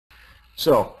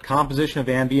So, composition of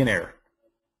ambient air.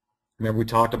 Remember we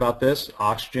talked about this?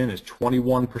 Oxygen is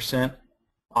 21%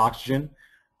 oxygen.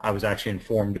 I was actually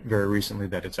informed very recently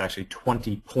that it's actually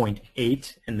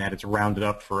 20.8 and that it's rounded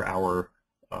up for our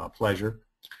pleasure.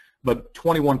 But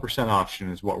 21%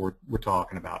 oxygen is what we're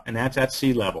talking about, and that's at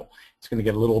sea level. It's going to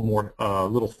get a little more,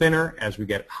 little thinner as we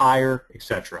get higher,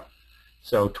 etc.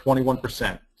 So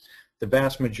 21%. The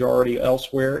vast majority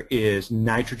elsewhere is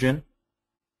nitrogen,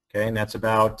 okay, and that's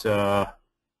about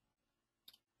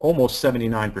almost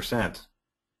 79%,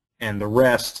 and the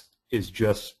rest is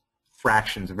just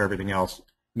fractions of everything else,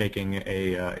 making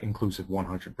a inclusive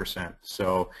 100%.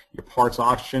 So your parts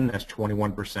oxygen, that's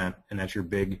 21%, and that's your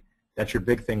big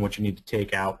thing, what you need to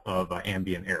take out of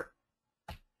ambient air.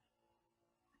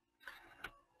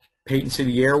 Patency of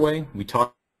the airway, we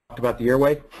talked about the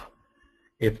airway.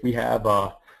 If we have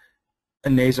a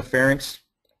nasopharynx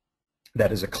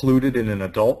that is occluded in an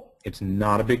adult, it's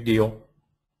not a big deal,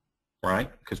 right?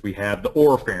 Because we have the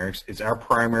oropharynx is our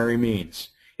primary means.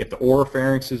 If the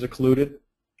oropharynx is occluded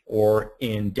or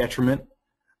in detriment,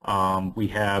 we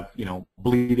have,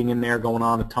 bleeding in there going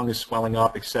on, the tongue is swelling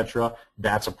up, etc.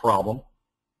 That's a problem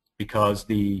because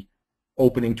the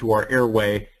opening to our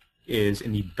airway is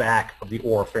in the back of the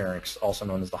oropharynx, also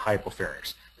known as the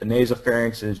hypopharynx. The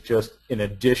nasopharynx is just an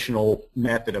additional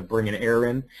method of bringing air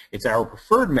in. It's our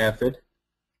preferred method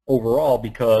overall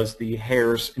because the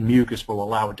hairs and mucus will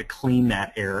allow it to clean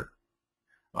that air,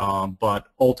 but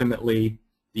ultimately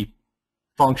the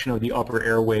function of the upper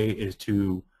airway is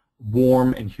to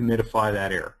warm and humidify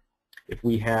that air. If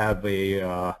we have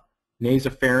a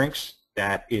nasopharynx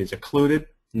that is occluded,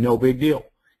 no big deal.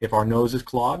 If our nose is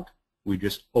clogged, we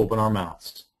just open our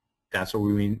mouths. That's what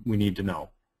we need to know.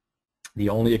 The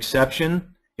only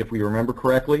exception, if we remember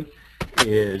correctly,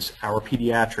 is our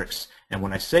pediatrics. And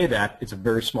when I say that, it's a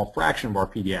very small fraction of our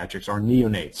pediatrics, our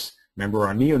neonates. Remember,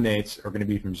 our neonates are going to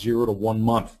be from 0 to 1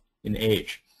 month in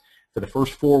age. For the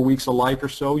first 4 weeks of life or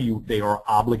so, they are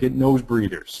obligate nose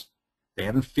breathers. They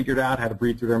haven't figured out how to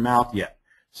breathe through their mouth yet.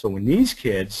 So when these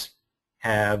kids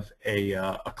have a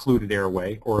occluded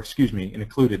airway, or excuse me, an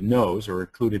occluded nose or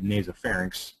occluded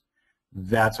nasopharynx,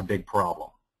 that's a big problem.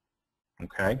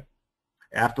 Okay?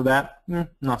 After that,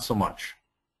 not so much.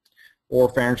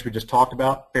 Oropharynx we just talked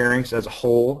about. Pharynx as a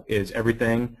whole is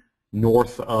everything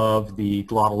north of the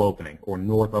glottal opening or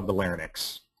north of the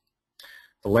larynx.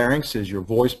 The larynx is your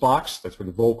voice box. That's where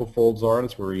the vocal folds are.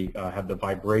 That's where we have the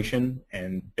vibration,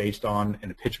 and based on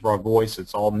the pitch of our voice,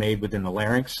 it's all made within the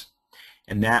larynx.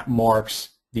 And that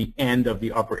marks the end of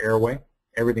the upper airway.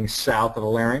 Everything south of the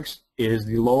larynx is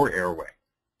the lower airway,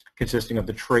 consisting of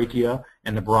the trachea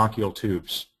and the bronchial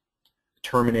tubes,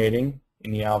 terminating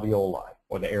in the alveoli,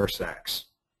 or the air sacs.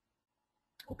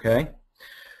 Okay?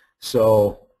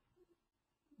 So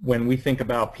when we think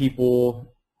about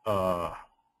people,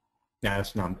 now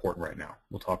that's not important right now.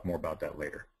 We'll talk more about that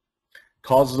later.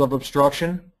 Causes of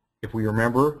obstruction, if we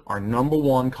remember, our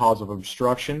 #1 cause of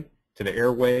obstruction to the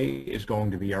airway is going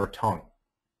to be our tongue,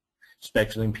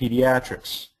 especially in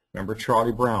pediatrics. Remember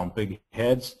Charlie Brown, big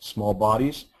heads, small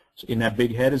bodies. So in that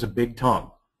big head is a big tongue,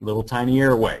 little tiny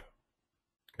airway.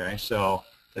 Okay, so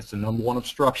that's the #1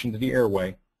 obstruction to the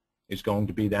airway is going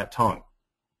to be that tongue.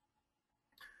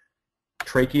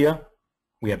 Trachea,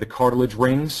 we have the cartilage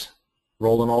rings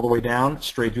rolling all the way down,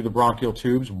 straight through the bronchial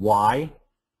tubes. Why?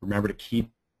 Remember to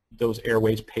keep those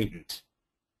airways patent.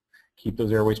 Keep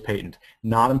those airways patent.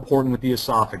 Not important with the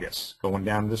esophagus, going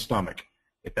down to the stomach.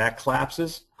 If that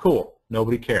collapses, cool,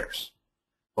 nobody cares.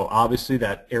 Well, obviously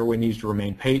that airway needs to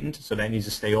remain patent, so that needs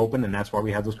to stay open, and that's why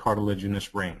we have those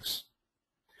cartilaginous rings.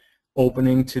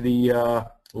 Opening to the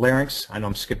larynx, I know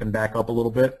I'm skipping back up a little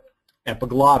bit.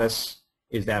 Epiglottis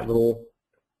is that little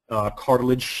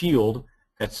cartilage shield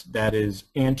that is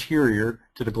anterior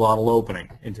to the glottal opening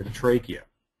into the trachea,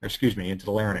 or excuse me, into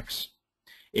the larynx.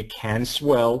 It can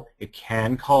swell, it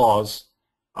can cause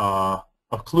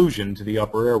occlusion to the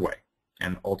upper airway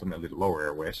and ultimately the lower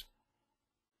airways.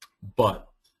 But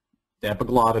the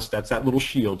epiglottis, that's that little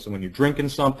shield, so when you're drinking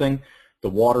something, the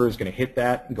water is going to hit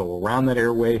that and go around that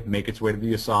airway, make its way to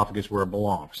the esophagus where it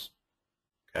belongs.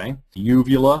 Okay? The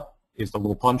uvula is the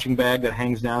little punching bag that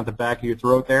hangs down at the back of your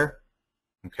throat there.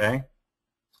 Okay?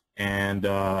 And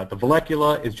the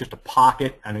vallecula is just a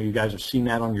pocket. I know you guys have seen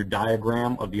that on your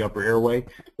diagram of the upper airway.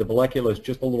 The vallecula is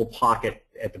just a little pocket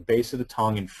at the base of the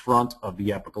tongue in front of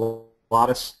the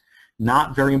epiglottis.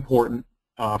 Not very important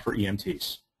for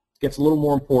EMTs. It gets a little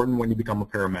more important when you become a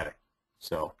paramedic.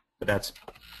 So, but that's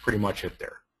pretty much it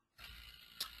there.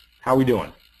 How are we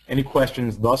doing? Any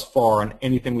questions thus far on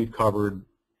anything we've covered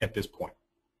at this point?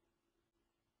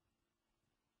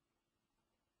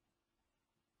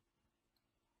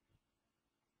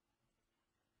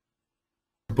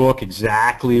 book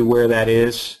exactly where that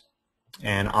is,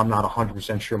 and I'm not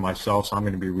 100% sure myself, so I'm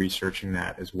going to be researching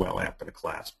that as well after the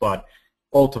class. But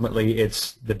ultimately,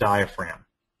 it's the diaphragm.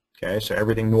 Okay, so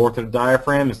everything north of the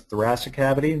diaphragm is the thoracic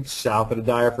cavity, and south of the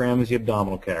diaphragm is the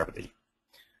abdominal cavity.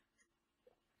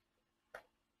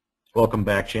 Welcome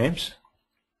back, James.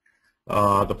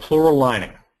 The pleural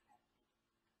lining.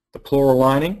 The pleural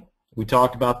lining, we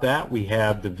talked about that. We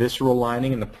have the visceral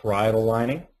lining and the parietal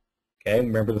lining. Okay,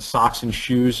 remember the socks and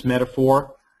shoes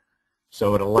metaphor?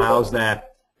 So it allows the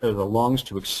lungs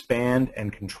to expand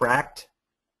and contract.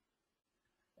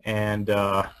 And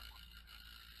good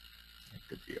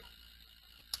deal.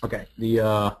 Okay,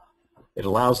 it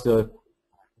allows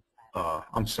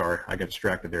I'm sorry, I got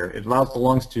distracted there. It allows the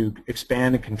lungs to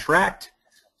expand and contract,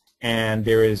 and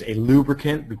there is a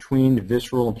lubricant between the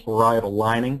visceral and parietal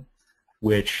lining,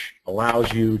 which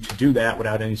allows you to do that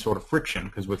without any sort of friction,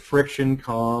 because with friction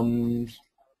comes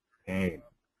pain,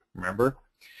 remember?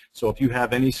 So if you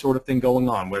have any sort of thing going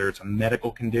on, whether it's a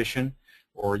medical condition,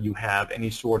 or you have any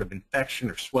sort of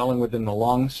infection or swelling within the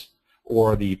lungs,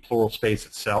 or the pleural space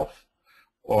itself,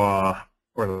 or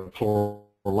the pleural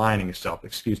lining itself,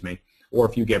 excuse me, or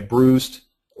if you get bruised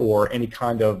or any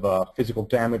kind of physical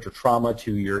damage or trauma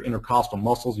to your intercostal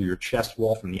muscles or your chest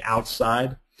wall from the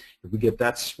outside, if we get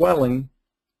that swelling,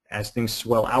 as things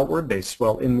swell outward, they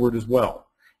swell inward as well.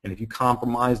 And if you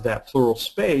compromise that pleural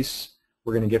space,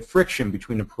 we're going to get friction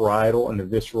between the parietal and the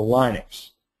visceral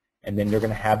linings. And then you're going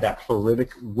to have that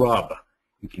pleuritic rub.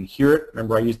 You can hear it.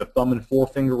 Remember, I used the thumb and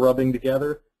forefinger rubbing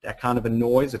together? That kind of a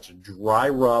noise. It's a dry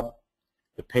rub.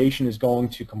 The patient is going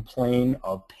to complain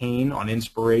of pain on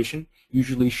inspiration,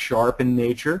 usually sharp in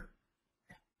nature.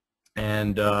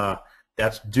 And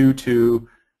that's due to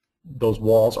those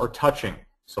walls are touching.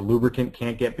 So lubricant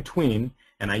can't get between.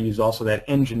 And I use also that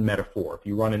engine metaphor. If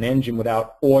you run an engine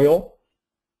without oil,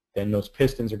 then those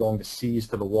pistons are going to seize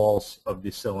to the walls of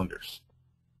the cylinders.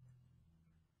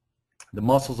 The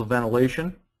muscles of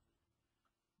ventilation.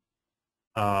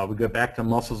 We go back to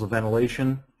muscles of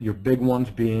ventilation, your big ones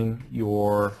being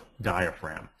your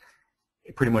diaphragm.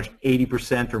 Pretty much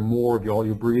 80% or more of all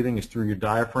your breathing is through your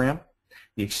diaphragm.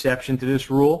 The exception to this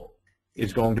rule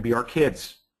is going to be our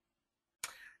kids.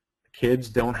 Kids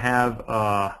don't have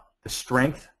the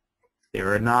strength. They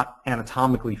are not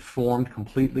anatomically formed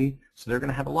completely, so they're going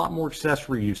to have a lot more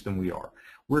accessory use than we are.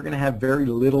 We're going to have very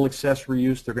little accessory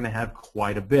use. They're going to have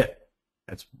quite a bit.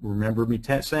 That's, remember me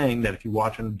saying that if you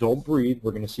watch an adult breathe,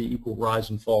 we're going to see equal rise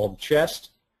and fall of the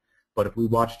chest. But if we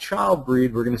watch a child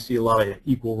breathe, we're going to see a lot of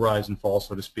equal rise and fall,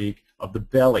 so to speak, of the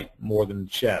belly more than the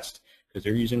chest, because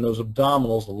they're using those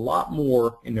abdominals a lot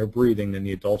more in their breathing than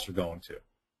the adults are going to.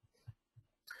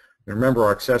 And remember,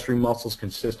 our accessory muscles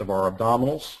consist of our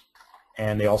abdominals,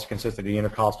 and they also consist of the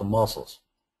intercostal muscles.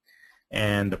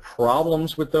 And the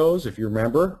problems with those, if you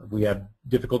remember, if we have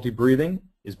difficulty breathing,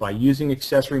 is by using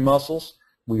accessory muscles,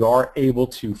 we are able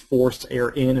to force air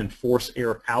in and force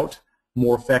air out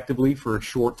more effectively for a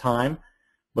short time,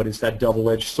 but it's that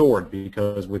double-edged sword,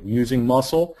 because with using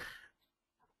muscle,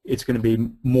 it's going to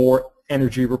be more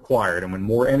energy required, and when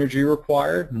more energy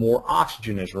required, more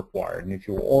oxygen is required, and if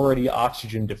you're already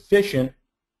oxygen deficient,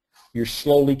 you're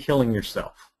slowly killing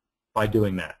yourself by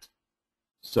doing that.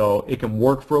 So it can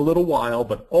work for a little while,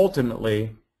 but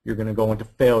ultimately you're going to go into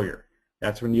failure.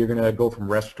 That's when you're going to go from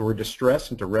respiratory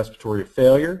distress into respiratory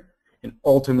failure, and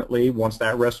ultimately, once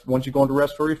you go into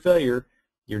respiratory failure,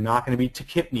 you're not going to be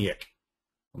tachypneic.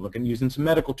 I'm using some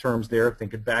medical terms there,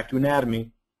 thinking back to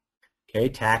anatomy. Okay,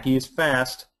 tachy is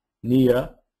fast.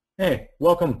 Nia, hey,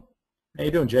 welcome. How you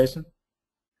doing, Jason?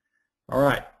 All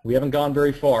right, we haven't gone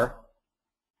very far.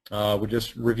 We're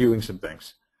just reviewing some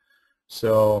things.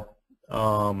 So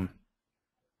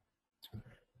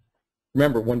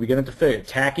remember, when we get into failure,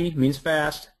 tachy means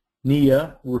fast.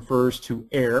 Nia refers to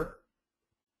air.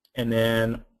 And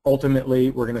then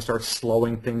ultimately, we're going to start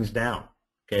slowing things down.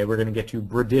 Okay, we're going to get to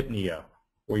bradypnea,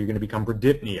 or you're going to become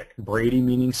bradypneic. Brady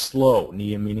meaning slow,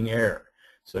 Nia meaning air.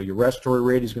 So your respiratory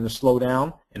rate is going to slow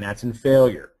down, and that's in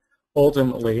failure.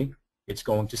 Ultimately, it's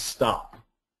going to stop.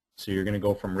 So you're going to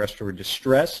go from respiratory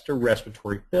distress to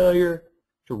respiratory failure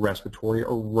to respiratory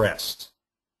arrest.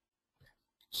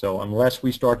 So unless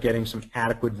we start getting some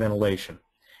adequate ventilation.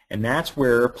 And that's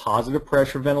where positive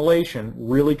pressure ventilation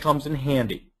really comes in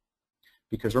handy.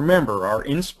 Because remember, our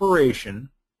inspiration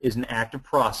is an active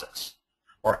process.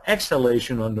 Our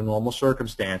exhalation under normal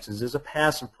circumstances is a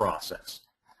passive process.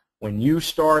 When you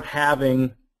start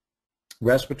having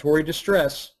respiratory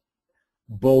distress,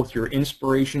 both your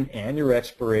inspiration and your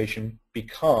expiration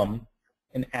become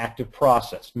an active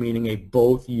process, meaning they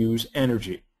both use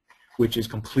energy, which is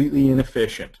completely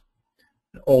inefficient.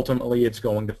 ultimately it's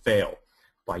going to fail.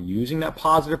 By using that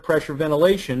positive pressure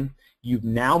ventilation, you've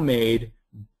now made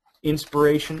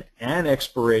inspiration and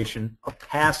expiration a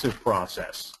passive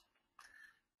process.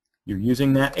 You're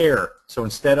using that air. So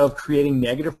instead of creating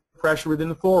negative pressure within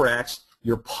the thorax,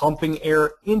 you're pumping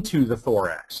air into the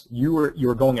thorax.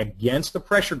 You're going against the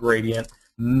pressure gradient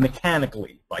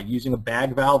mechanically by using a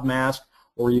bag valve mask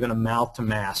or even a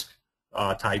mouth-to-mask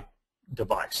type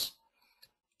device.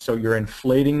 So you're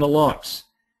inflating the lungs,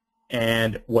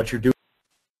 and what you're doing,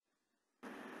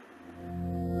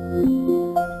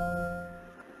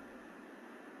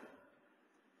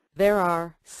 There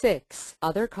are 6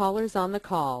 other callers on the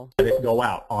call. let it go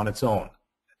out on its own.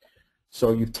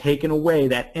 So you've taken away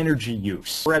that energy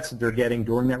use. The breaths that they're getting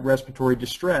during that respiratory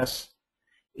distress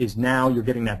is now you're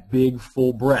getting that big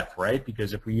full breath, right?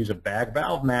 Because if we use a bag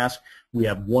valve mask, we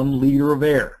have 1 liter of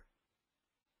air.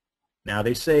 Now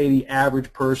they say the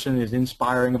average person is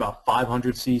inspiring about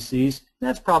 500 cc's.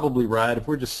 That's probably right. If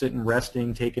we're just sitting,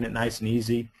 resting, taking it nice and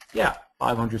easy, yeah,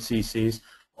 500 cc's.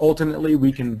 Ultimately,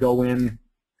 we can go in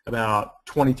about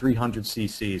 2,300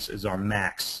 cc's is our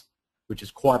max, which is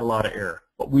quite a lot of air.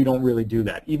 But we don't really do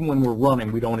that. Even when we're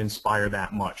running, we don't inspire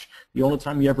that much. The only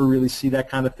time you ever really see that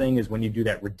kind of thing is when you do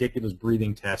that ridiculous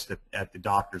breathing test at the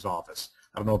doctor's office.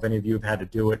 I don't know if any of you have had to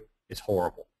do it. It's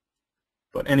horrible.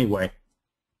 But anyway,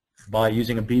 by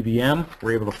using a BVM,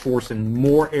 we're able to force in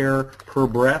more air per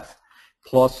breath,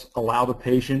 plus allow the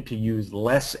patient to use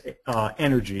less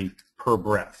energy per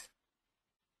breath.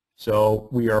 So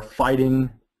we are fighting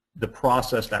the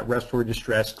process, that respiratory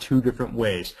distress, 2 different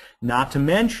ways. Not to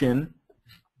mention,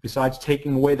 besides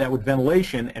taking away that with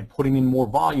ventilation and putting in more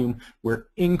volume, we're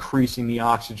increasing the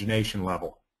oxygenation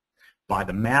level. By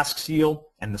the mask seal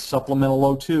and the supplemental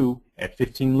O2 at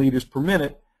 15 liters per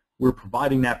minute, we're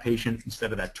providing that patient,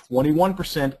 instead of that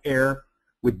 21% air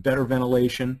with better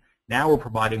ventilation, now we're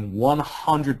providing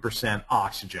 100%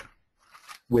 oxygen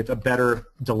with a better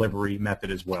delivery method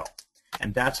as well.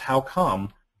 And that's how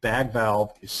come bag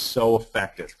valve is so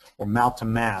effective, or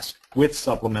mouth-to-mask with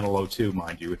supplemental O2,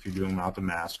 mind you, if you're doing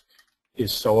mouth-to-mask,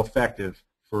 is so effective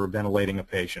for ventilating a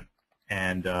patient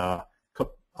and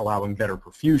allowing better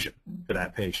perfusion to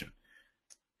that patient.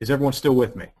 Is everyone still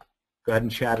with me? Go ahead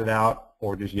and chat it out,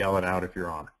 or just yell it out if you're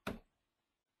on.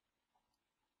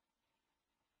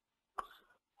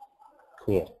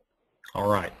 Cool. All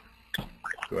right.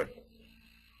 Good.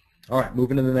 All right,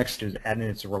 moving to the next is adding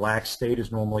its relaxed state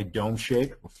is normally dome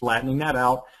shape. We're flattening that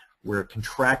out. We're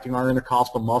contracting our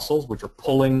intercostal muscles, which are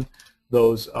pulling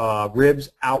those ribs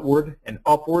outward and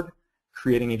upward,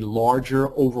 creating a larger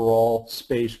overall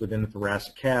space within the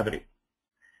thoracic cavity.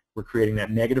 We're creating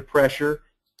that negative pressure.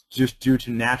 Just due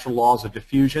to natural laws of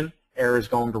diffusion, air is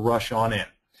going to rush on in.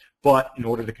 But in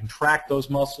order to contract those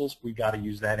muscles, we've got to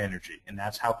use that energy, and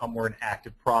that's how come we're an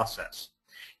active process.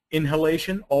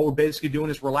 Inhalation, all we're basically doing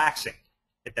is relaxing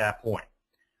at that point.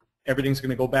 Everything's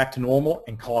going to go back to normal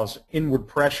and cause inward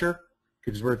pressure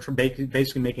because we're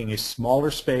basically making a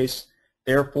smaller space.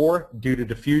 Therefore, due to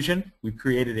diffusion, we've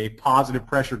created a positive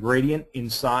pressure gradient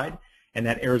inside, and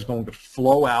that air is going to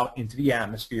flow out into the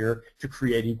atmosphere to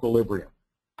create equilibrium.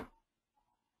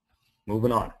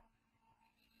 Moving on.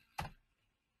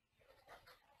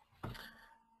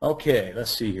 Okay,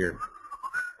 let's see here.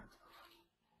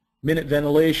 Minute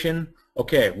ventilation.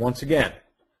 Okay, once again,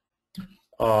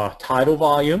 tidal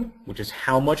volume, which is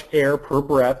how much air per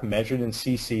breath measured in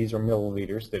cc's or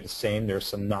milliliters. They're the same. They're a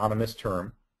synonymous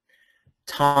term.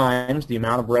 Times the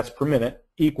amount of breaths per minute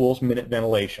equals minute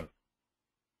ventilation.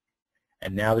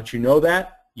 And now that you know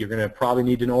that, you're going to probably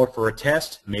need to know it for a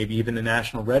test, maybe even the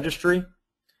National Registry.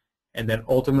 And then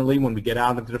ultimately, when we get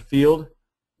out into the field,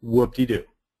 whoop-de-doo.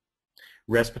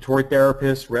 Respiratory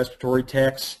therapists, respiratory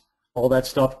techs, all that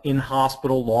stuff in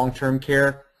hospital, long-term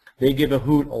care, they give a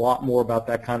hoot a lot more about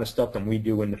that kind of stuff than we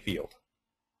do in the field.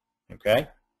 Okay?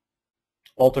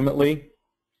 Ultimately,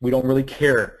 we don't really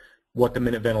care what the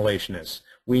minute ventilation is.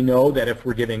 We know that if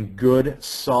we're giving good,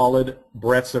 solid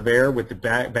breaths of air with the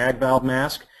bag valve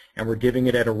mask, and we're giving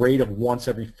it at a rate of once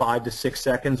every 5 to 6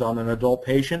 seconds on an adult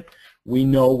patient, we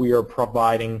know we are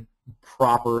providing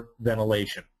proper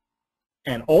ventilation.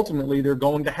 And ultimately, they're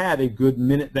going to have a good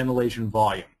minute ventilation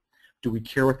volume. Do we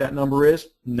care what that number is?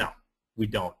 No, we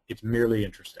don't. It's merely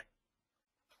interesting.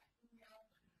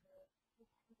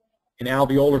 In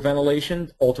alveolar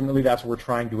ventilation, ultimately that's what we're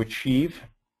trying to achieve.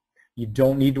 You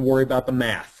don't need to worry about the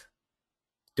math.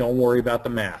 Don't worry about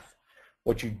the math.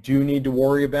 What you do need to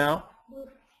worry about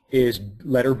is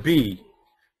letter B,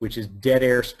 which is dead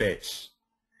air space.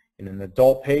 In an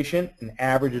adult patient, an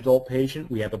average adult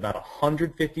patient, we have about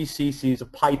 150 cc's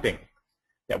of piping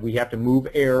that we have to move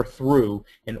air through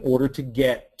in order to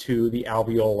get to the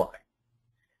alveoli.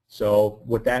 So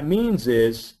what that means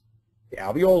is the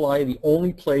alveoli are the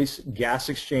only place gas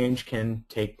exchange can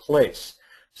take place.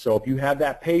 So if you have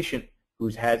that patient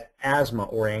who's had asthma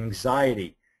or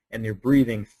anxiety and they're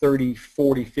breathing 30,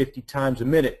 40, 50 times a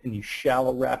minute in these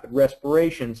shallow rapid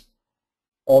respirations,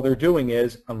 all they're doing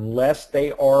is, unless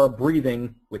they are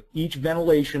breathing with each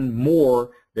ventilation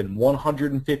more than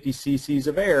 150 cc's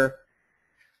of air,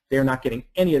 they're not getting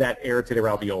any of that air to their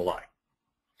alveoli.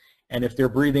 And if they're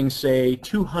breathing, say,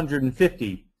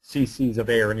 250 cc's of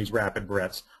air in these rapid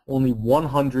breaths, only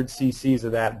 100 cc's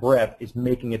of that breath is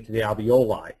making it to the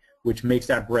alveoli, which makes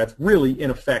that breath really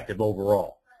ineffective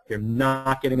overall. They're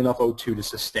not getting enough O2 to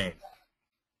sustain.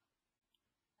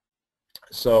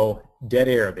 So dead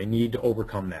air, they need to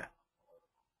overcome that.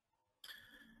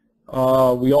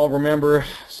 We all remember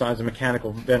signs of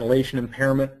mechanical ventilation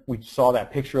impairment. We saw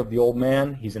that picture of the old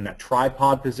man. He's in that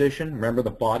tripod position. Remember, the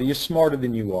body is smarter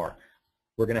than you are.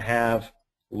 We're going to have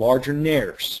larger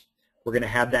nares. We're going to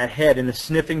have that head in a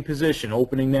sniffing position,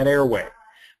 opening that airway.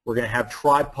 We're going to have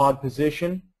tripod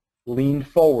position, leaned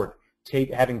forward,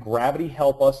 having gravity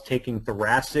help us taking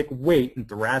thoracic weight and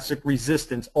thoracic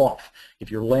resistance off.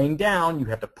 If you're laying down, you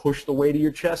have to push the weight of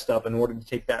your chest up in order to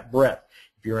take that breath.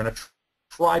 If you're in a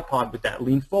tripod with that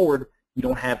lean forward, you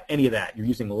don't have any of that. You're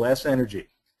using less energy.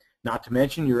 Not to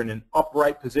mention you're in an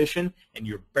upright position and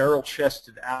you're barrel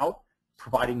chested out,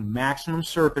 providing maximum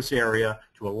surface area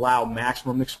to allow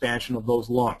maximum expansion of those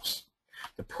lungs.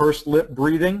 The pursed lip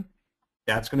breathing,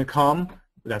 that's going to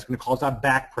cause that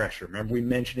back pressure. Remember we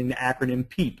mentioned the acronym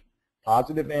PEEP,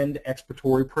 positive end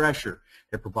expiratory pressure.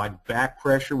 They provide back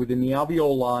pressure within the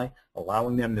alveoli,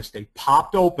 allowing them to stay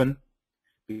popped open.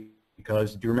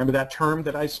 Because do you remember that term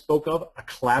that I spoke of, a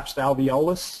collapsed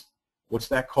alveolus? What's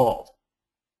that called?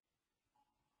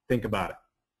 Think about it.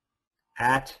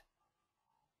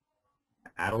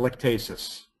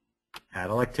 Atelectasis.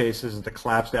 Atelectasis is the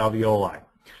collapsed alveoli.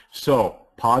 So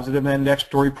positive end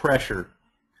expiratory pressure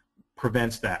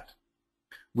prevents that.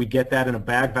 We get that in a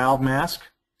bag valve mask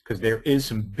because there is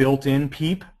some built-in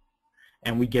PEEP,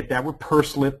 and we get that with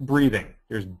pursed lip breathing.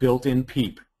 There's built-in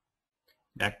PEEP.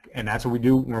 And that's what we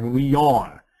do when we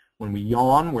yawn. When we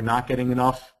yawn, we're not getting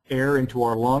enough air into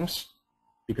our lungs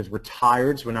because we're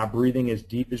tired, so we're not breathing as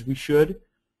deep as we should.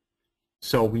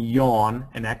 So we yawn,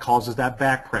 and that causes that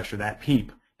back pressure, that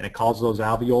PEEP, and it causes those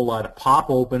alveoli to pop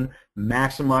open,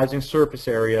 maximizing surface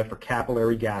area for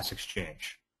capillary gas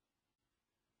exchange.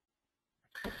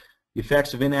 The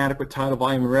effects of inadequate tidal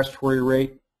volume and respiratory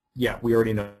rate, yeah, we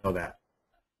already know that.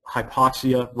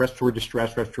 Hypoxia, respiratory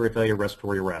distress, respiratory failure,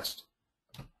 respiratory arrest.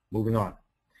 Moving on.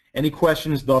 Any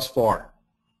questions thus far?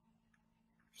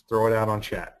 Just throw it out on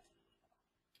chat.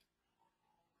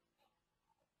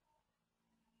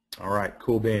 All right,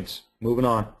 cool beans. Moving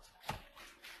on.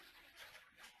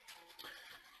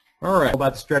 All right,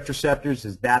 about the stretch receptors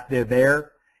is that they're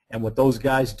there, and what those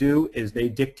guys do is they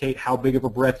dictate how big of a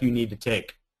breath you need to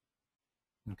take.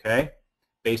 Okay,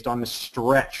 based on the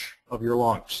stretch of your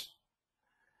lungs.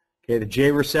 Okay, the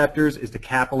J receptors is the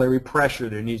capillary pressure.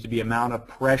 There needs to be amount of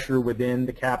pressure within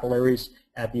the capillaries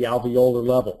at the alveolar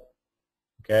level.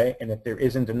 Okay, and if there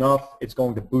isn't enough, it's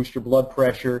going to boost your blood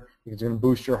pressure. It's going to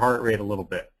boost your heart rate a little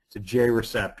bit. It's a J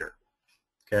receptor.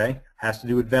 Okay, has to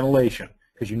do with ventilation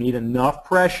because you need enough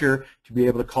pressure to be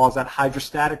able to cause that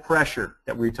hydrostatic pressure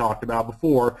that we talked about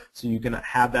before, so you can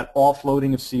have that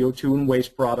offloading of CO2 and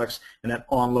waste products and that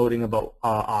onloading of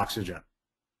oxygen.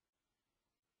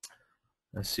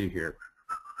 Let's see here.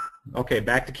 Okay,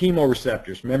 back to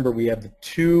chemoreceptors. Remember, we have the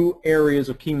two areas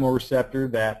of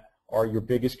chemoreceptor that are your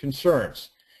biggest concerns.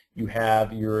 You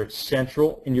have your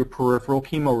central and your peripheral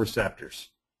chemoreceptors.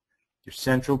 Your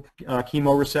central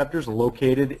chemoreceptors are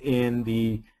located in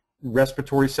the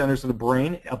respiratory centers of the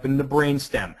brain, up in the brain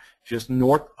stem, just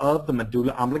north of the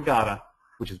medulla oblongata,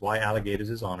 which is why alligators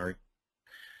is ornery.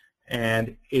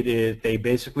 And they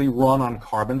basically run on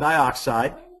carbon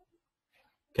dioxide.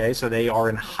 Okay, so they are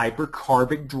in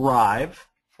hypercarbic drive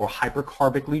or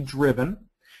hypercarbically driven,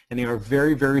 and they are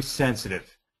very, very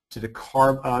sensitive to the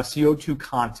CO2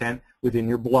 content within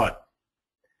your blood.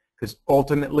 Because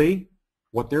ultimately,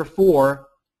 what they're for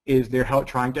is they're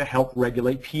trying to help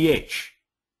regulate pH.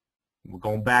 We're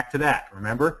going back to that,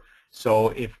 remember? So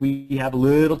if we have a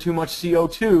little too much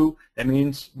CO2, that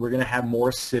means we're going to have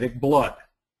more acidic blood.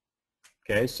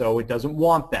 Okay, so it doesn't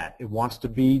want that. It wants to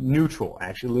be neutral,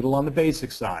 actually a little on the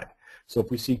basic side. So if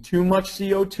we see too much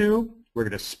CO2, we're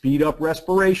going to speed up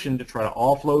respiration to try to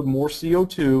offload more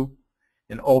CO2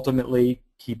 and ultimately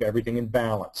keep everything in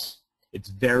balance. It's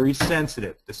very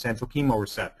sensitive, the central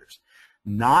chemoreceptors.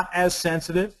 Not as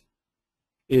sensitive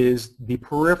is the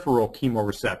peripheral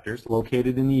chemoreceptors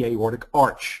located in the aortic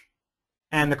arch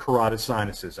and the carotid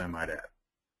sinuses, I might add,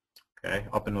 okay,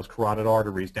 up in those carotid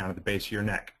arteries down at the base of your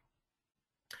neck.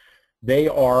 They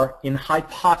are in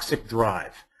hypoxic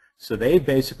drive. So they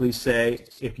basically say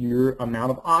if your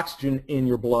amount of oxygen in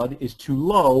your blood is too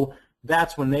low,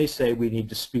 that's when they say we need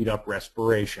to speed up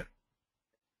respiration.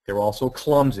 They're also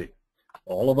clumsy.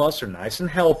 All of us are nice and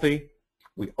healthy.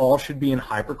 We all should be in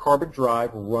hypercarbic drive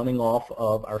running off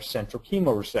of our central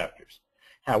chemoreceptors.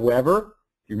 However,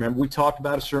 you remember we talked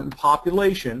about a certain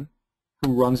population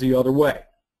who runs the other way.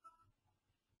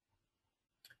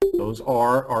 Those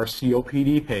are our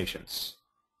COPD patients.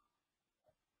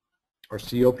 Our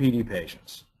COPD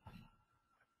patients.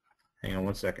 Hang on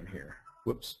one second here.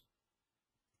 Whoops.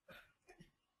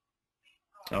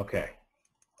 Okay.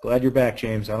 Glad you're back,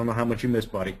 James. I don't know how much you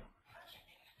missed, buddy.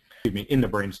 Excuse me, in the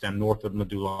brainstem, north of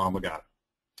medulla oblongata.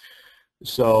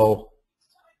 So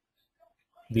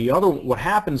what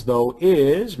happens though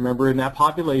is, remember in that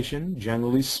population,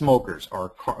 generally smokers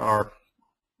are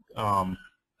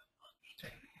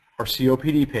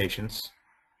COPD patients.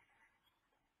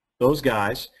 Those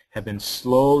guys have been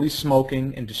slowly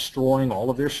smoking and destroying all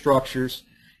of their structures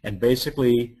and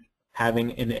basically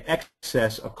having an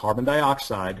excess of carbon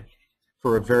dioxide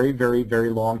for a very, very,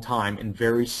 very long time in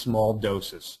very small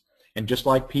doses. And just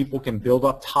like people can build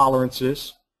up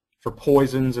tolerances for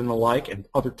poisons and the like and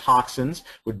other toxins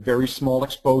with very small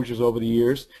exposures over the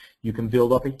years, you can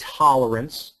build up a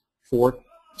tolerance for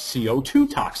CO2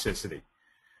 toxicity.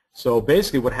 So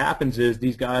basically what happens is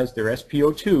these guys, their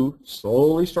SpO2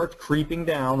 slowly starts creeping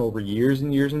down over years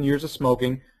and years and years of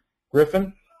smoking.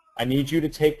 Griffin, I need you to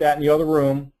take that in the other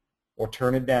room or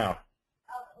turn it down.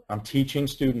 I'm teaching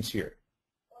students here.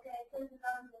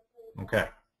 Okay.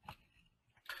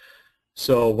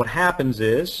 So what happens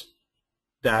is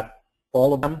that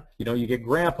all of them, you know, you get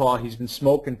grandpa, he's been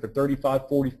smoking for 35,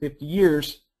 40, 50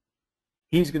 years.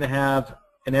 He's going to have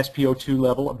an SpO2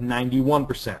 level of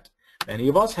 91%. Many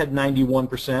of us had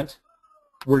 91%.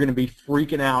 We're going to be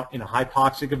freaking out in a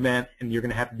hypoxic event, and you're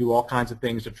going to have to do all kinds of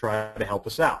things to try to help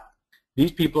us out.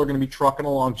 These people are going to be trucking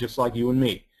along just like you and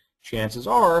me. Chances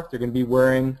are they're going to be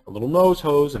wearing a little nose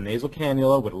hose, a nasal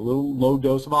cannula with a little low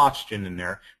dose of oxygen in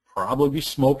there, probably be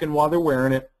smoking while they're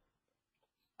wearing it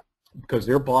because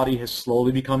their body has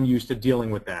slowly become used to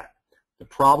dealing with that. The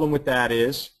problem with that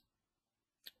is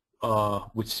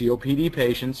with COPD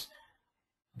patients,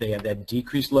 they have that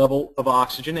decreased level of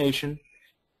oxygenation,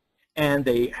 and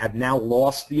they have now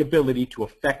lost the ability to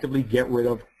effectively get rid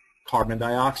of carbon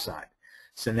dioxide.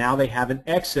 So now they have an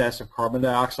excess of carbon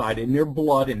dioxide in their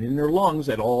blood and in their lungs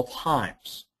at all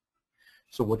times.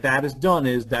 So what that has done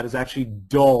is that has actually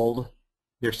dulled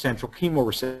their central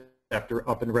chemoreceptor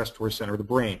up in the respiratory center of the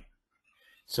brain.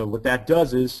 So what that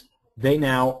does is they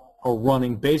now are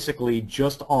running basically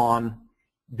just on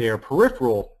their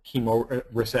peripheral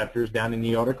chemoreceptors down in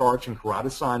the aortic arch and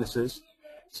carotid sinuses.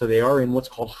 So they are in what's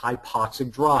called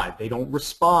hypoxic drive. They don't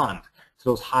respond to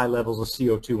those high levels of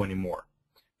CO2 anymore.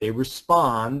 They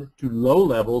respond to low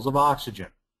levels of oxygen.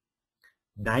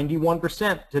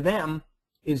 91% to them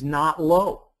is not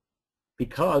low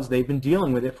because they've been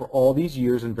dealing with it for all these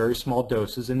years in very small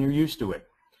doses and they're used to it.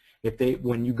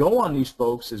 When you go on these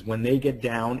folks is when they get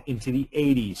down into the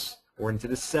 80s or into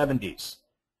the 70s,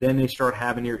 then they start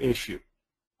having your issue.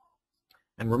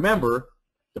 And remember,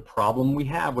 the problem we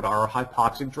have with our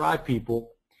hypoxic drive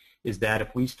people is that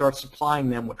if we start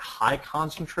supplying them with high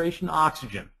concentration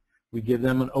oxygen, we give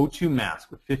them an O2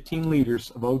 mask with 15 liters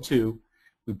of O2.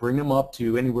 We bring them up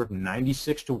to anywhere from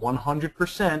 96 to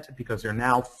 100% because they're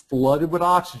now flooded with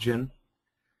oxygen.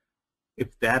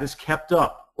 If that is kept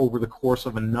up over the course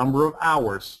of a number of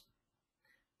hours,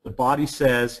 the body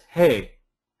says, hey,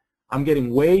 I'm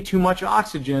getting way too much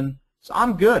oxygen, so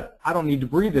I'm good. I don't need to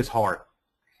breathe this hard.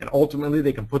 And ultimately,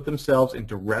 they can put themselves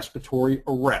into respiratory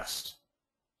arrest.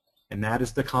 And that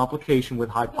is the complication with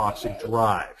hypoxic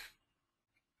drive.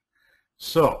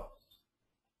 So,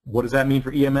 what does that mean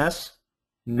for EMS?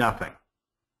 Nothing.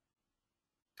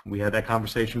 We had that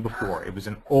conversation before. It was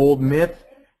an old myth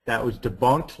that was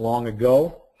debunked long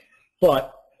ago,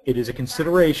 but it is a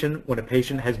consideration when a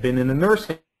patient has been in a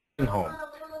nursing home.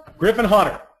 Griffin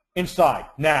Hunter, inside,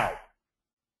 now.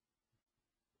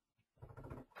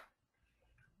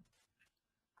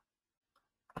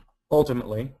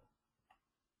 Ultimately,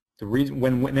 the reason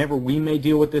whenever we may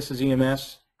deal with this as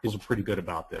EMS is pretty good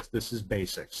about this. This is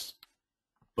basics.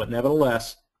 But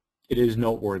nevertheless, it is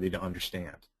noteworthy to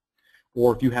understand.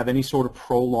 Or if you have any sort of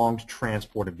prolonged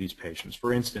transport of these patients.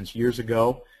 For instance, years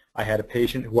ago, I had a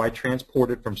patient who I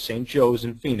transported from St. Joe's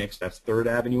in Phoenix, that's 3rd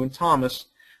Avenue and Thomas.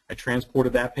 I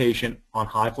transported that patient on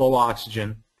high-flow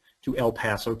oxygen to El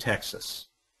Paso, Texas.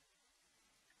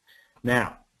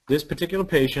 Now, this particular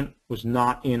patient was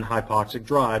not in hypoxic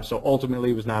drive, so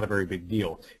ultimately it was not a very big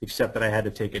deal, except that I had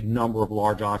to take a number of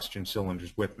large oxygen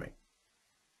cylinders with me.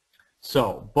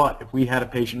 So, but if we had a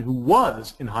patient who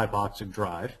was in hypoxic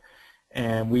drive,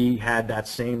 and we had that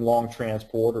same long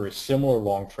transport or a similar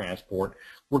long transport,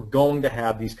 we're going to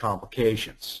have these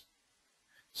complications.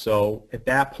 So at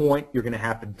that point, you're going to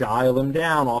have to dial them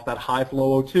down off that high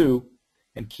flow O2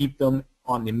 and keep them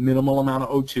on the minimal amount of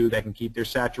O2 that can keep their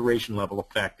saturation level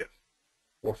effective,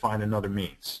 or find another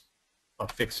means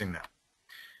of fixing them.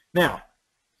 Now,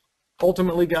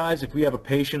 ultimately, guys, if we have a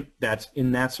patient that's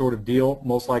in that sort of deal,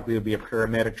 most likely it'll be a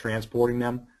paramedic transporting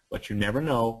them, but you never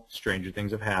know. Stranger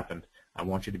things have happened. I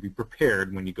want you to be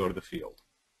prepared when you go to the field.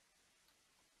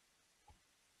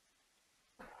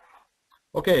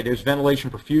 Okay, there's ventilation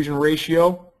perfusion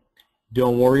ratio.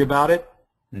 Don't worry about it.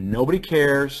 Nobody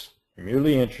cares.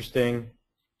 Merely interesting.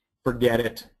 Forget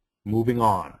it. Moving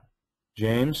on.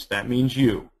 James, that means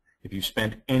you. If you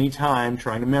spent any time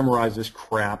trying to memorize this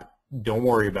crap, don't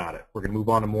worry about it. We're going to move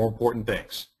on to more important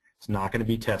things. It's not going to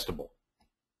be testable.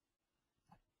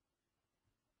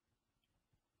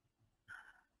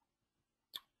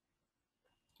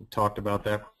 We talked about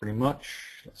that pretty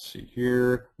much. Let's see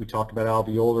here. We talked about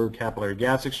alveolar capillary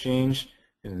gas exchange.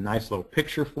 There's a nice little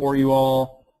picture for you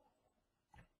all.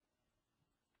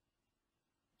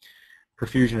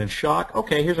 Perfusion and shock.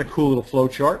 Okay, here's a cool little flow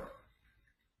chart.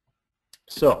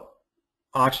 So,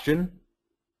 oxygen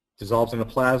dissolves in the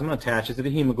plasma, attaches to the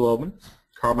hemoglobin.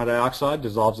 Carbon dioxide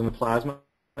dissolves in the plasma,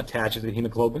 attaches to the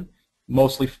hemoglobin.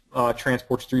 Mostly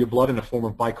transports through your blood in the form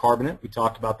of bicarbonate. We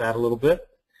talked about that a little bit.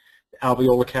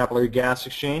 Alveolar capillary gas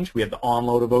exchange, we have the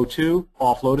onload of O2,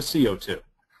 offload of CO2.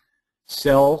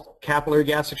 Cell capillary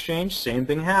gas exchange, same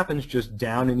thing happens, just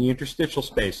down in the interstitial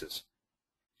spaces.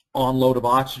 Onload of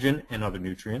oxygen and other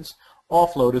nutrients,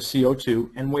 offload of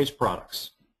CO2 and waste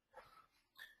products.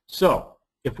 So,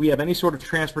 if we have any sort of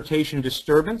transportation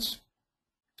disturbance,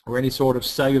 or any sort of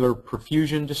cellular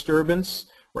perfusion disturbance,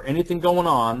 or anything going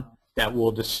on that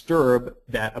will disturb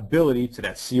that ability to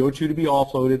that CO2 to be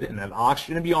offloaded and that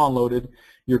oxygen to be onloaded,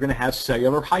 you're going to have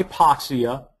cellular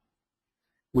hypoxia,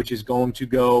 which is going to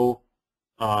go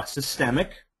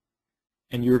systemic,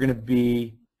 and you're going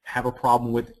to have a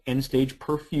problem with end-stage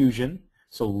perfusion.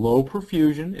 So low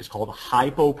perfusion is called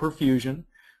hypoperfusion,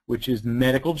 which is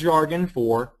medical jargon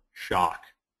for shock.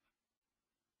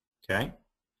 Okay?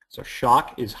 So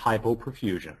shock is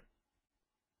hypoperfusion.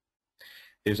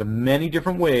 There's many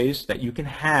different ways that you can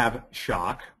have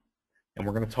shock, and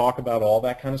we're going to talk about all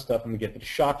that kind of stuff when we get to the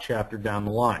shock chapter down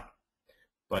the line.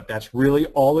 But that's really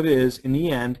all it is in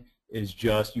the end, is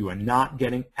just you are not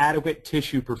getting adequate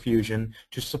tissue perfusion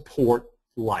to support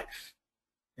life.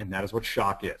 And that is what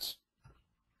shock is.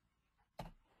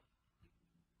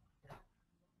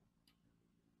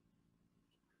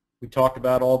 We talked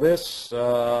about all this,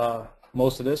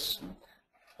 most of this.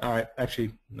 All right,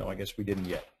 actually, no, I guess we didn't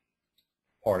yet.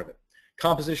 Part of it.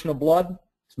 Composition of blood,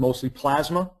 it's mostly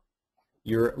plasma,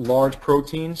 your large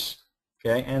proteins,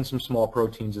 okay, and some small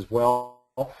proteins as well.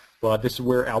 But this is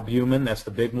where albumin, that's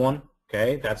the big one,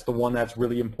 okay, that's the one that's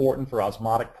really important for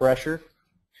osmotic pressure.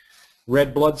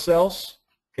 Red blood cells,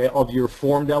 okay, of your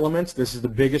formed elements, this is the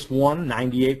biggest one,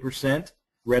 98%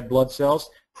 red blood cells,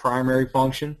 primary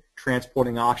function,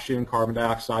 transporting oxygen and carbon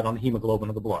dioxide on the hemoglobin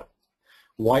of the blood.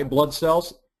 White blood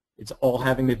cells, it's all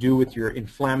having to do with your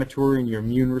inflammatory and your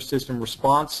immune system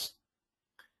response.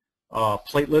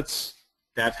 Platelets,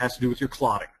 that has to do with your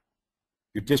clotting.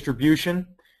 Your distribution,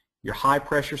 your high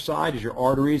pressure side is your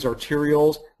arteries,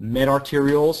 arterioles,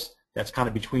 medarterioles, that's kind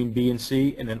of between B and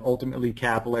C, and then ultimately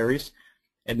capillaries.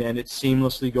 And then it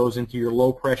seamlessly goes into your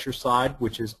low pressure side,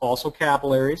 which is also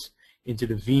capillaries, into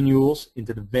the venules,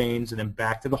 into the veins, and then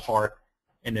back to the heart,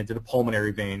 and into the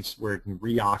pulmonary veins where it can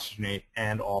reoxygenate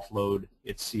and offload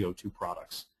its CO2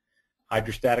 products.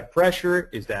 Hydrostatic pressure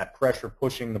is that pressure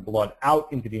pushing the blood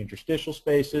out into the interstitial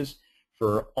spaces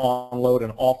for onload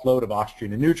and offload of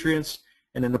oxygen and nutrients.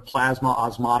 And then the plasma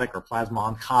osmotic or plasma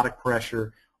oncotic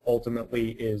pressure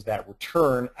ultimately is that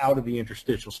return out of the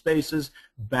interstitial spaces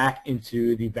back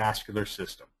into the vascular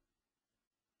system.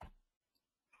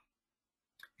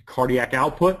 Cardiac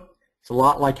output, it's a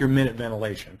lot like your minute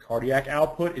ventilation. Cardiac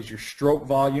output is your stroke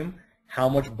volume, how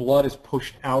much blood is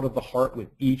pushed out of the heart with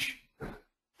each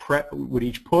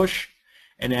push,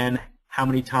 and then how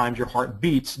many times your heart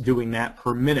beats doing that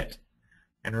per minute.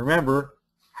 And remember,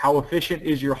 how efficient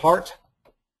is your heart?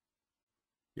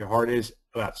 Your heart is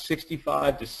about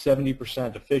 65 to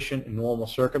 70% efficient in normal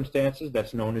circumstances.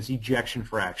 That's known as ejection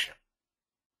fraction.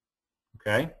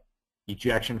 Okay?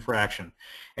 Ejection fraction.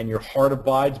 And your heart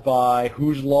abides by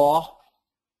whose law?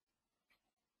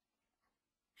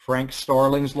 Frank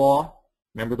Starling's law.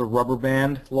 Remember the rubber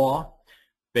band law?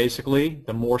 Basically,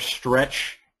 the more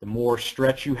stretch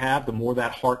you have, the more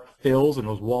that heart fills and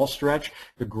those walls stretch,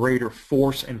 the greater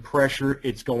force and pressure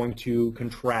it's going to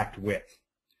contract with,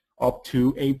 up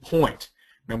to a point.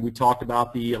 Remember we talked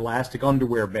about the elastic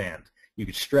underwear band. You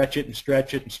could stretch it and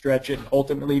stretch it and stretch it, and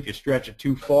ultimately if you stretch it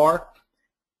too far,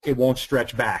 it won't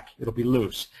stretch back. It'll be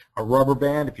loose. A rubber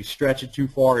band, if you stretch it too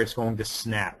far, it's going to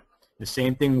snap. The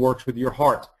same thing works with your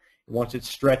heart. Once it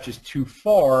stretches too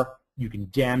far, you can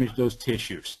damage those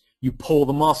tissues. You pull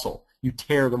the muscle. You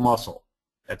tear the muscle.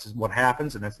 That's what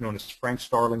happens, and that's known as Frank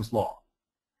Starling's law.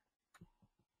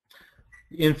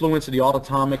 The influence of the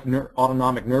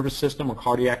autonomic nervous system on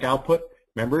cardiac output.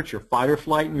 Remember, it's your fight or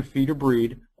flight and your feed or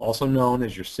breed, also known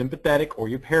as your sympathetic or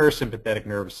your parasympathetic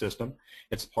nervous system.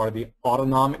 It's part of the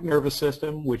autonomic nervous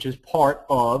system, which is part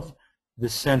of the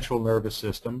central nervous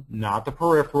system, not the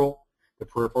peripheral. The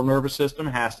peripheral nervous system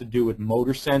has to do with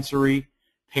motor sensory,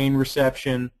 pain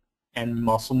reception, and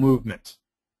muscle movement.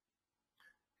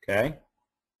 Okay?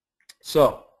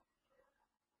 So,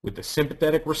 with the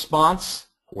sympathetic response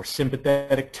or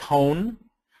sympathetic tone,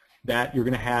 that you're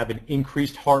going to have an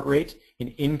increased heart rate, an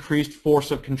increased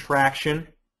force of contraction,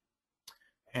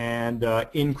 and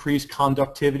increased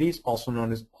conductivities, also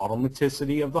known as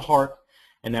automaticity of the heart,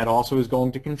 and that also is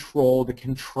going to control the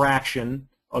contraction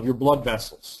of your blood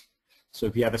vessels. So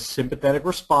if you have a sympathetic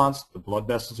response, the blood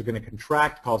vessels are going to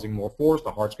contract, causing more force.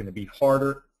 The heart's going to beat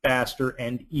harder, faster,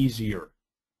 and easier.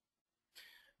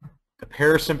 The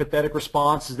parasympathetic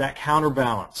response is that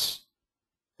counterbalance.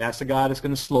 That's the guy that's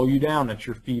going to slow you down. That's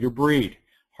your feed or breed.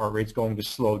 Heart rate's going to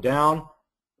slow down.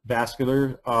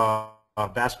 Vascular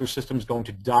system is going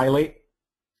to dilate.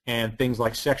 And things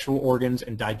like sexual organs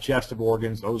and digestive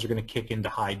organs, those are going to kick into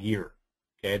high gear.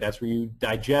 Okay, that's where you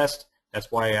digest. That's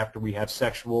why after we have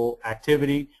sexual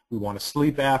activity, we want to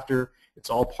sleep after. It's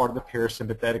all part of the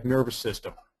parasympathetic nervous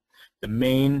system. The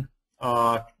main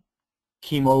hormones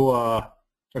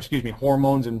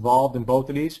involved in both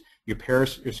of these,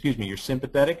 your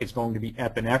sympathetic is going to be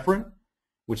epinephrine,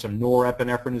 with some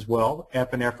norepinephrine as well.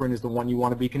 Epinephrine is the one you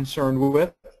want to be concerned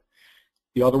with.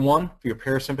 The other one for your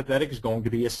parasympathetic is going to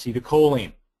be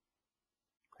acetylcholine.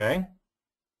 Okay?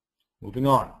 Moving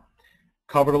on.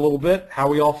 Covered a little bit. How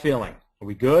are we all feeling? Are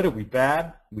we good? Are we bad?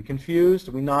 Are we confused?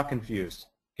 Are we not confused?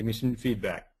 Give me some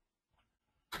feedback.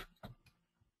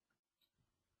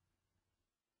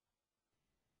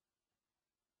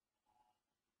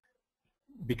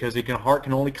 Because the heart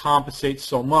can only compensate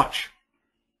so much.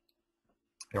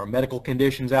 There are medical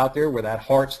conditions out there where that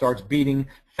heart starts beating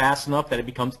fast enough that it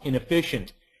becomes inefficient.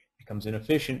 It becomes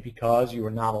inefficient because you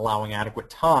are not allowing adequate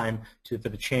time for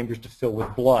the chambers to fill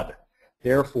with blood.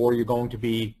 Therefore, you're going to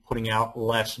be putting out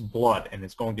less blood, and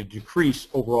it's going to decrease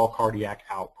overall cardiac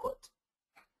output.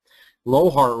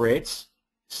 Low heart rates,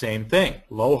 same thing.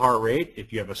 Low heart rate,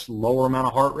 if you have a lower amount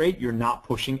of heart rate, you're not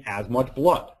pushing as much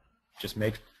blood. Just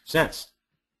makes sense.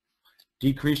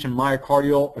 Decrease in low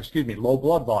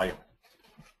blood volume.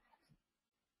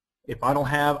 If I don't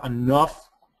have enough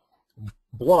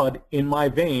blood in my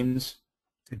veins,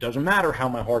 it doesn't matter how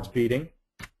my heart's beating.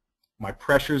 My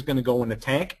pressure is going to go in the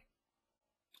tank.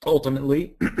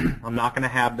 Ultimately, I'm not going to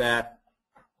have that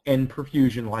end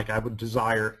perfusion like I would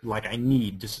desire, like I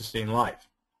need to sustain life.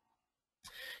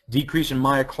 Decrease in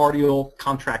myocardial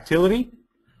contractility,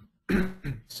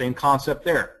 same concept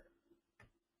there.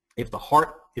 If the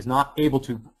heart is not able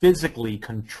to physically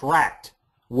contract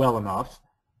well enough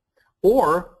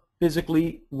or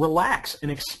physically relax and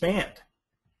expand,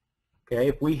 okay,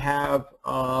 if we have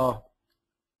a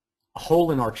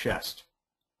hole in our chest,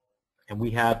 and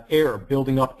we have air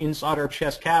building up inside our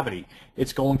chest cavity,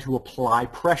 it's going to apply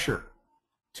pressure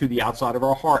to the outside of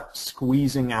our heart,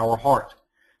 squeezing our heart.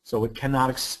 So it cannot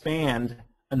expand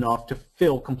enough to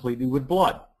fill completely with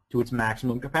blood to its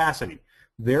maximum capacity.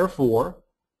 Therefore,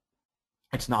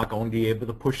 it's not going to be able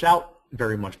to push out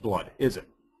very much blood, is it?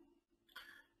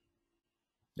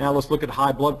 Now let's look at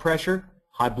high blood pressure.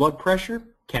 High blood pressure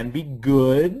can be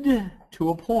good to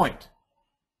a point.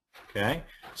 Okay,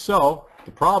 so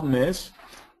the problem is,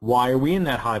 why are we in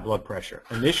that high blood pressure?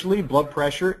 Initially, blood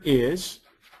pressure is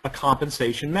a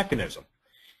compensation mechanism.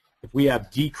 If we have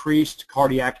decreased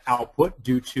cardiac output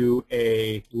due to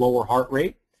a lower heart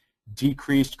rate,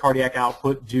 decreased cardiac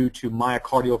output due to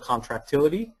myocardial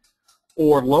contractility,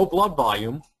 or low blood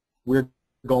volume, we're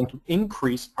going to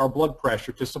increase our blood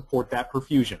pressure to support that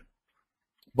perfusion.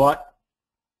 But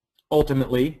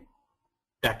ultimately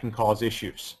that can cause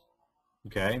issues.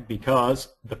 Okay, because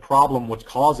the problem, what's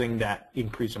causing that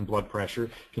increase in blood pressure,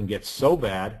 can get so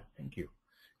bad,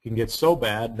 can get so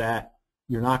bad that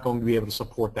you're not going to be able to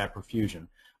support that perfusion.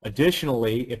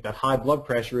 Additionally, if that high blood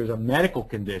pressure is a medical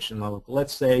condition, like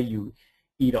let's say you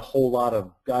eat a whole lot of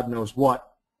God knows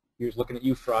what, here's looking at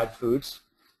you, fried foods,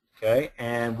 okay,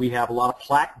 and we have a lot of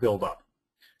plaque buildup.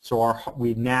 So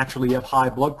we naturally have high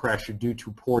blood pressure due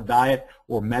to poor diet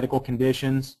or medical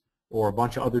conditions or a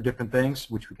bunch of other different things,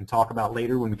 which we can talk about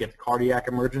later when we get to cardiac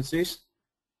emergencies.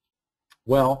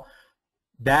 Well,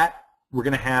 that we're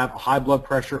going to have high blood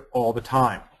pressure all the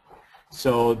time.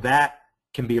 So that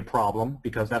can be a problem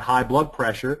because that high blood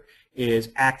pressure is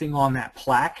acting on that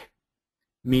plaque,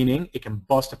 meaning it can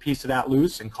bust a piece of that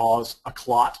loose and cause a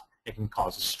clot. It can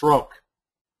cause a stroke,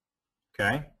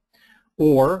 okay?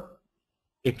 Or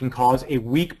it can cause a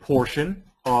weak portion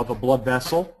of a blood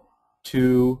vessel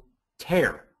to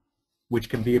tear, which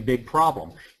can be a big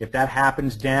problem. If that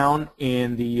happens down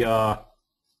in the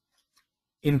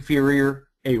inferior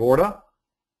aorta,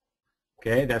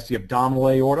 okay, that's the abdominal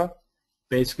aorta,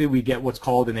 basically we get what's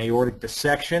called an aortic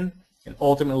dissection and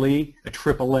ultimately a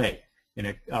AAA,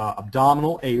 an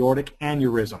abdominal aortic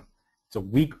aneurysm. It's a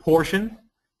weak portion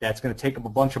that's going to take up a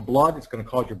bunch of blood. It's going to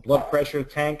cause your blood pressure to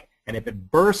tank, and if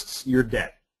it bursts, you're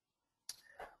dead.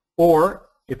 Or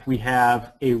if we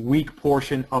have a weak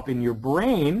portion up in your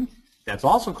brain, that's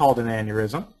also called an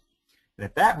aneurysm. And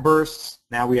if that bursts,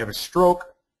 now we have a stroke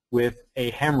with a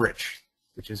hemorrhage,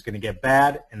 which is going to get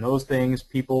bad. And those things,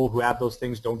 people who have those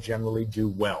things don't generally do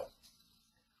well.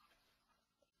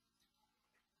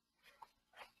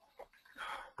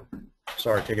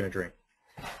 Sorry, taking a drink.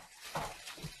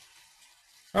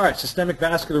 All right, systemic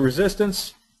vascular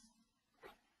resistance.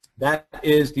 That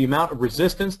is the amount of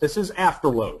resistance. This is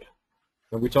afterload.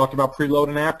 When we talked about preload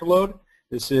and afterload,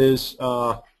 this is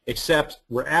except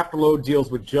where afterload deals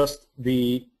with just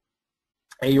the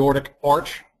aortic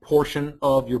arch portion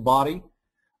of your body.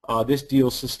 This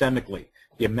deals systemically.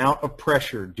 The amount of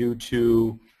pressure due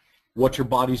to what your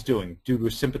body's doing, due to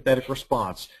a sympathetic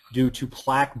response, due to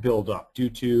plaque buildup, due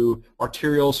to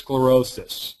arterial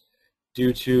sclerosis,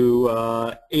 due to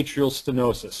atrial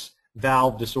stenosis,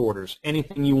 valve disorders,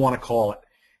 anything you want to call it.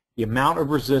 The amount of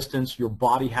resistance your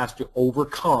body has to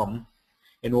overcome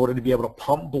in order to be able to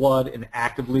pump blood and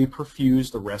actively perfuse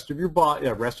the rest of your body,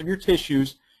 the rest of your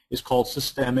tissues, is called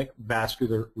systemic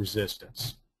vascular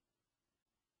resistance.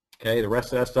 Okay, the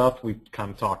rest of that stuff we've kind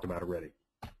of talked about already.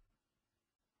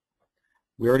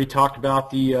 We already talked about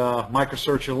the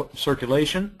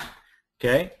microcirculation.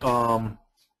 Okay,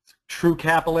 true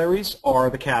capillaries are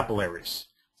the capillaries.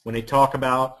 When they talk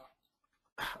about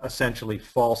essentially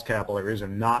false capillaries or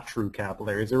not true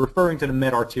capillaries, they're referring to the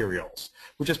medarterioles,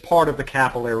 which is part of the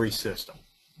capillary system.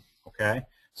 Okay,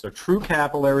 so true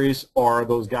capillaries are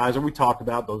those guys that we talked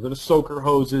about. Those are the soaker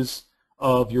hoses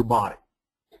of your body.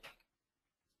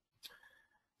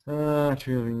 Blah,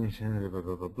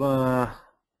 blah, blah.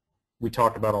 We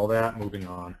talked about all that. Moving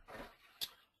on.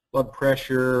 Blood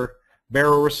pressure,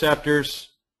 baroreceptors.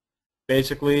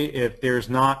 Basically, if there's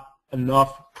not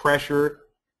enough pressure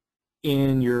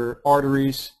in your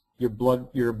arteries, your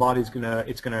body's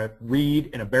gonna read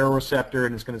in a baroreceptor,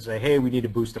 and it's gonna say, hey, we need to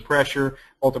boost the pressure.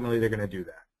 Ultimately, they're gonna do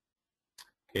that.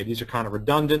 Okay, these are kind of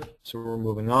redundant, so we're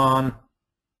moving on.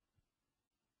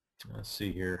 Let's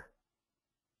see here.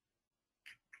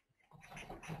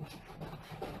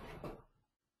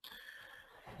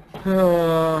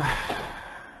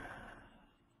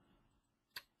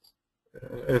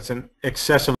 It's an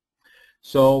excessive.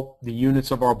 So the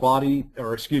units of our body,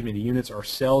 or excuse me, the units our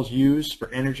cells use for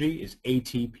energy is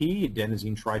ATP,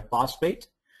 adenosine triphosphate.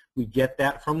 We get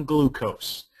that from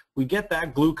glucose. We get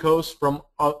that glucose from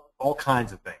all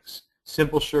kinds of things.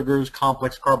 Simple sugars,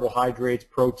 complex carbohydrates,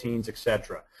 proteins,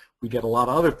 etc. We get a lot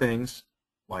of other things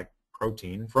like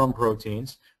protein from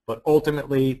proteins, but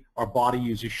ultimately our body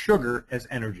uses sugar as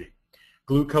energy.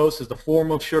 Glucose is the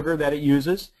form of sugar that it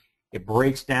uses. It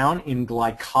breaks down in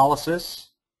glycolysis.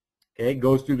 Okay, it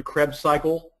goes through the Krebs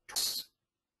cycle.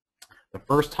 The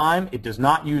first time, it does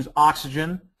not use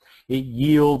oxygen. It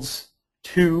yields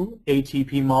 2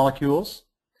 ATP molecules.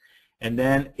 And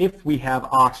then if we have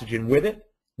oxygen with it,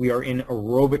 we are in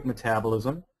aerobic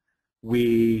metabolism.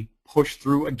 We push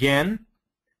through again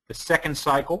the second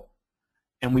cycle,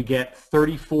 and we get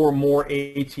 34 more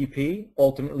ATP,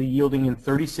 ultimately yielding in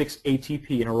 36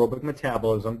 ATP in aerobic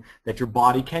metabolism that your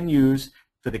body can use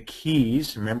for the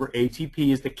keys. Remember,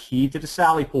 ATP is the key to the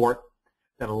Sally port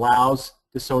that allows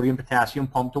the sodium-potassium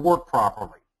pump to work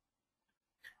properly.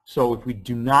 So if we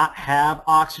do not have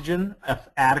oxygen,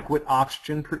 adequate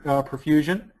oxygen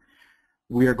perfusion,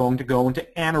 we are going to go into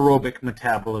anaerobic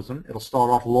metabolism. It'll start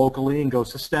off locally and go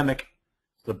systemic.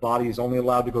 The body is only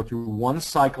allowed to go through one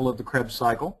cycle of the Krebs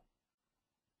cycle.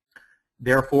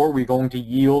 Therefore, we're going to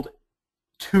yield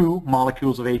 2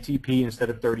 molecules of ATP instead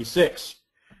of 36.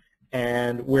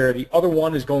 And where the other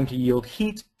one is going to yield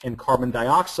heat and carbon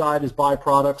dioxide as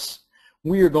byproducts,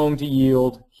 we are going to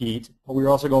yield heat, but we're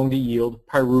also going to yield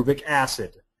pyruvic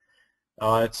acid.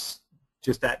 It's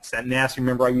just that nasty.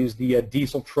 Remember, I used the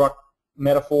diesel truck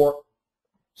metaphor?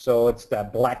 So it's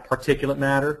that black particulate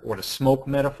matter, or the smoke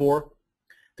metaphor.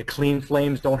 The clean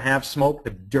flames don't have smoke.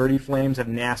 The dirty flames have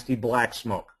nasty black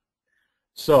smoke.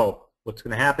 So what's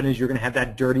going to happen is you're going to have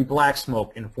that dirty black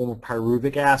smoke in the form of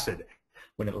pyruvic acid.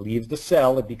 When it leaves the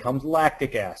cell, it becomes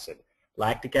lactic acid.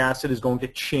 Lactic acid is going to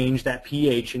change that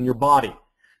pH in your body.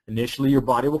 Initially, your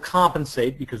body will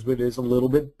compensate because it is a little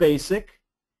bit basic,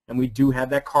 and we do have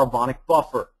that carbonic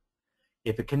buffer.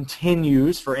 If it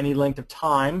continues for any length of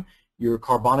time, your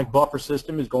carbonic buffer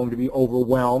system is going to be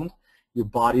overwhelmed. Your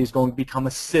body is going to become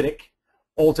acidic.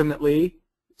 Ultimately,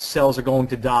 cells are going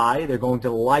to die. They're going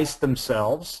to lyse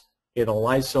themselves. The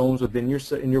lysomes within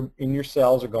your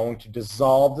cells are going to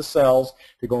dissolve the cells.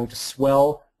 They're going to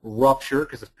swell, rupture,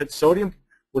 because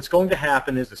what's going to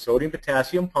happen is the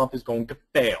sodium-potassium pump is going to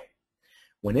fail.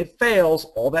 When it fails,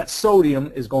 all that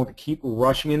sodium is going to keep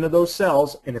rushing into those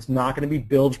cells, and it's not going to be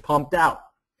bilge pumped out.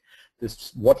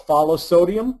 What follows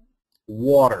sodium?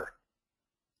 Water.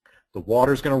 The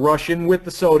water is going to rush in with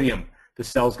the sodium. The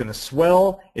cell's going to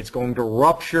swell, it's going to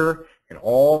rupture, and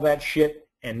all that shit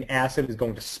and acid is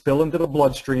going to spill into the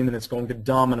bloodstream, and it's going to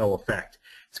domino effect.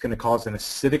 It's going to cause an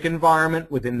acidic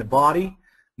environment within the body.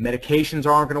 Medications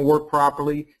aren't going to work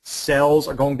properly. Cells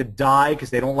are going to die because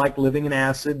they don't like living in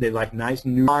acid. They like nice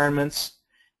new environments.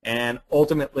 And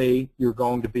ultimately, you're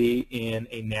going to be in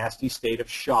a nasty state of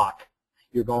shock.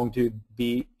 You're going to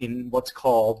be in what's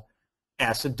called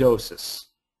acidosis.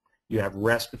 You have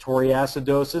respiratory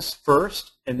acidosis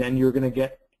first, and then you're going to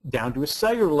get down to a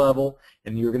cellular level,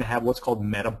 and you're going to have what's called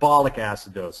metabolic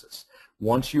acidosis.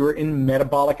 Once you're in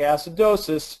metabolic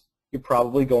acidosis, you're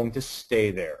probably going to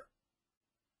stay there.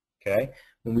 Okay?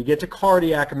 When we get to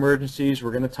cardiac emergencies,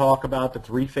 we're going to talk about the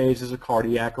 3 phases of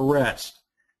cardiac arrest.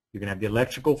 You're going to have the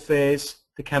electrical phase,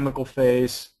 the chemical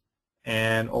phase,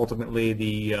 and ultimately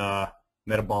the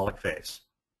metabolic phase.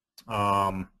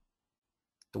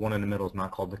 The one in the middle is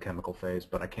not called the chemical phase,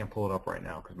 but I can't pull it up right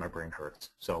now because my brain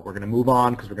hurts. So we're going to move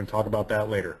on because we're going to talk about that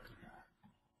later.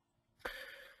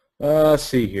 Let's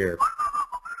see here.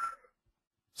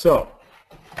 So,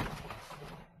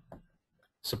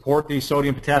 support the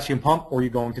sodium-potassium pump or you're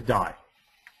going to die.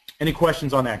 Any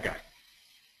questions on that guy?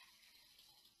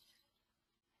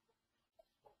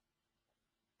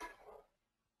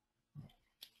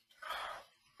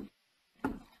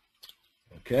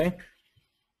 Okay.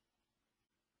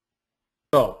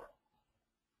 So,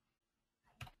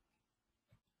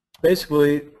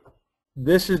 basically,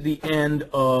 this is the end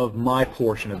of my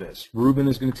portion of this. Ruben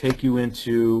is going to take you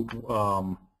into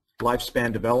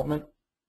lifespan development.